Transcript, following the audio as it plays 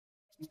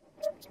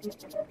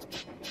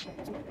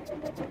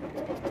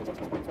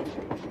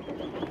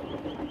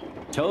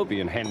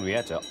Toby and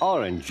Henrietta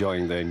are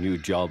enjoying their new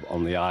job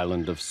on the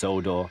island of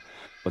Sodor,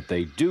 but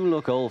they do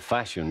look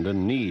old-fashioned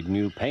and need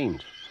new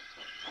paint.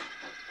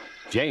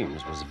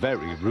 James was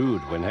very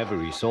rude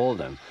whenever he saw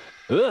them.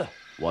 Ugh,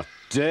 what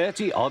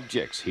dirty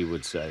objects, he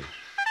would say.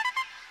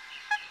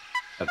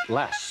 At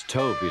last,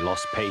 Toby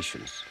lost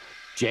patience.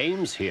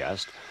 James, he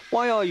asked,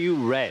 why are you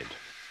red?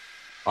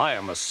 I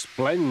am a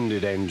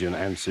splendid engine,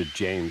 answered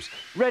James.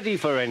 Ready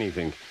for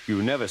anything.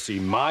 You never see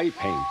my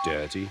paint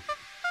dirty.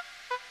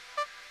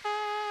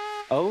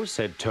 Oh,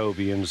 said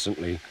Toby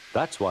innocently,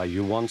 that's why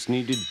you once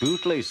needed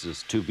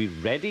bootlaces, to be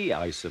ready,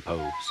 I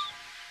suppose.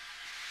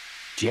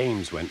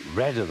 James went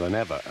redder than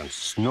ever and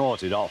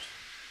snorted off.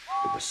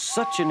 It was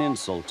such an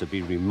insult to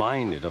be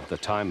reminded of the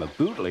time a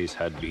bootlace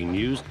had been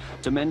used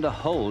to mend a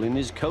hole in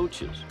his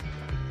coaches.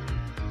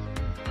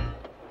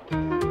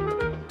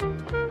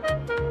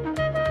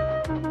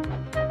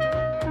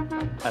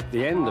 At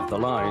the end of the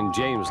line,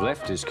 James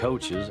left his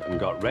coaches and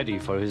got ready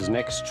for his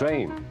next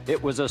train.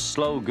 It was a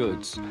slow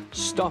goods,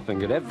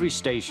 stopping at every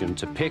station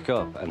to pick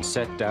up and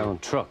set down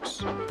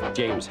trucks.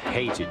 James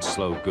hated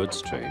slow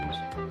goods trains.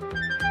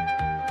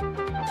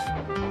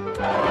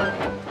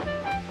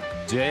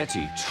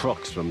 Dirty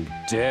trucks from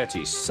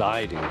dirty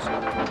sidings.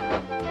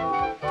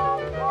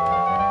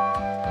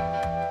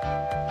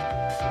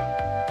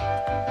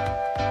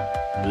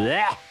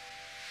 Blech!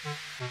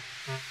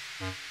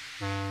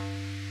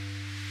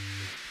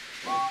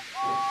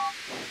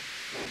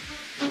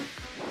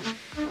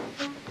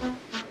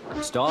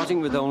 Starting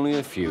with only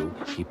a few,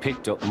 he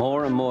picked up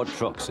more and more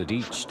trucks at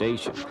each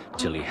station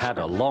till he had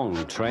a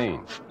long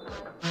train.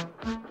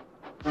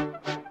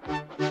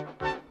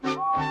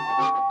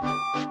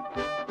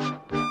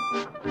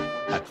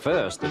 At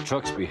first, the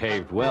trucks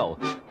behaved well,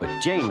 but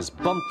James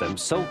bumped them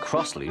so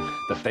crossly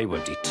that they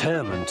were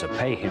determined to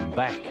pay him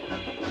back.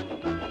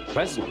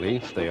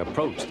 Presently, they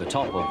approached the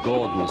top of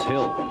Gordon's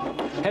Hill.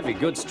 Heavy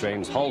goods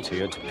trains halt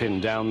here to pin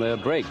down their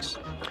brakes.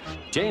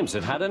 James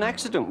had had an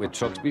accident with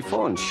trucks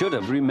before and should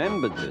have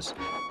remembered this.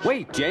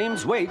 Wait,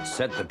 James, wait,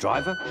 said the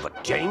driver,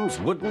 but James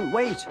wouldn't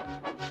wait.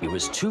 He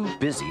was too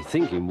busy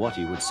thinking what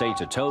he would say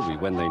to Toby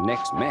when they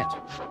next met.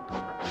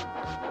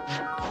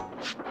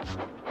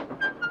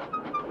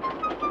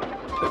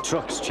 The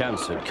truck's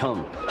chance had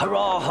come.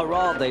 Hurrah,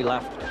 hurrah, they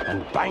laughed,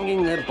 and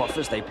banging their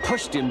buffers, they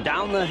pushed him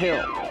down the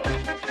hill.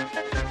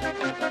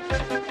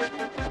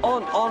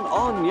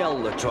 On,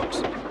 yelled the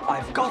trucks.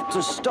 I've got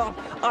to stop!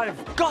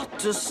 I've got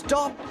to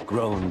stop!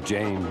 Groaned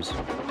James.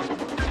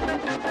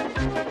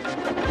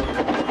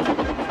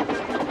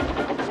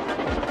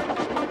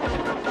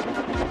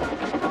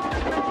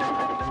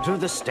 Through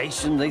the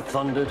station they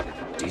thundered.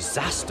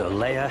 Disaster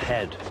lay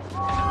ahead.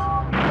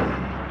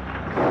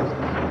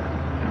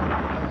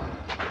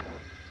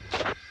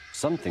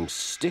 Something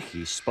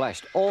sticky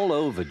splashed all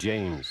over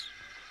James.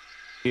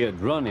 He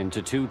had run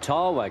into 2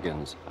 tar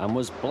wagons and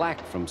was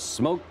black from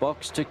smoke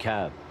box to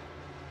cab.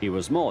 He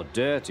was more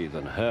dirty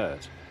than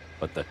hurt,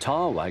 but the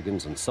tar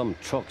wagons and some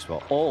trucks were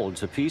all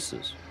to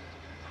pieces.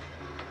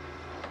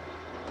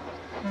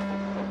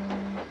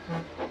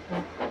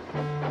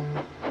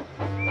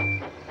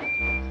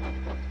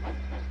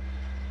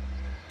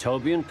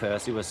 Toby and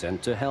Percy were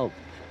sent to help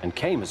and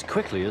came as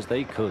quickly as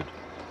they could.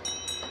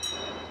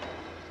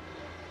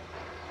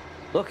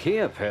 Look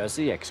here,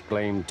 Percy,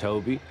 exclaimed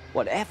Toby.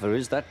 Whatever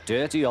is that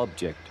dirty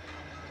object?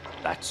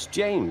 That's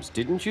James,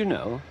 didn't you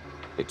know?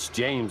 It's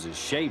James's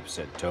shape,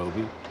 said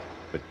Toby.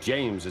 But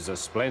James is a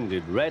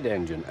splendid red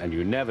engine, and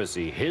you never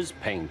see his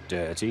paint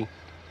dirty.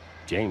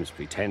 James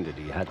pretended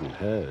he hadn't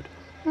heard.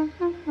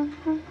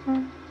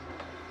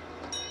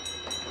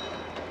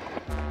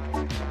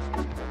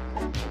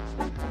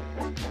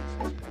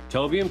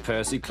 Toby and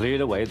Percy cleared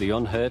away the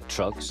unhurt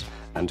trucks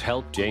and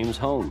helped James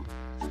home.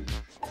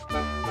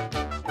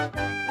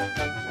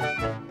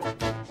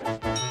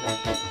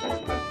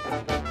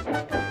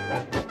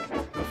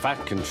 The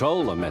fat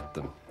controller met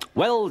them.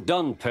 Well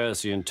done,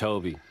 Percy and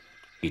Toby.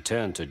 He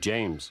turned to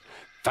James.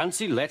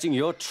 Fancy letting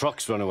your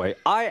trucks run away.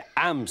 I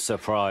am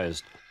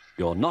surprised.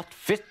 You're not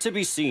fit to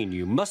be seen.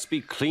 You must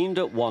be cleaned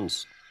at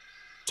once.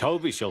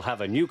 Toby shall have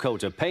a new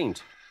coat of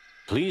paint.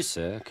 Please,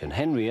 sir, can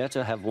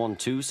Henrietta have one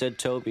too, said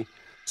Toby.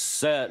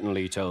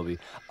 Certainly, Toby.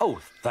 Oh,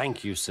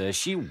 thank you, sir.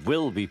 She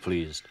will be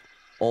pleased.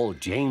 All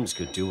James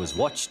could do was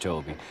watch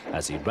Toby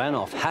as he ran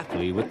off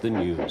happily with the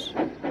news.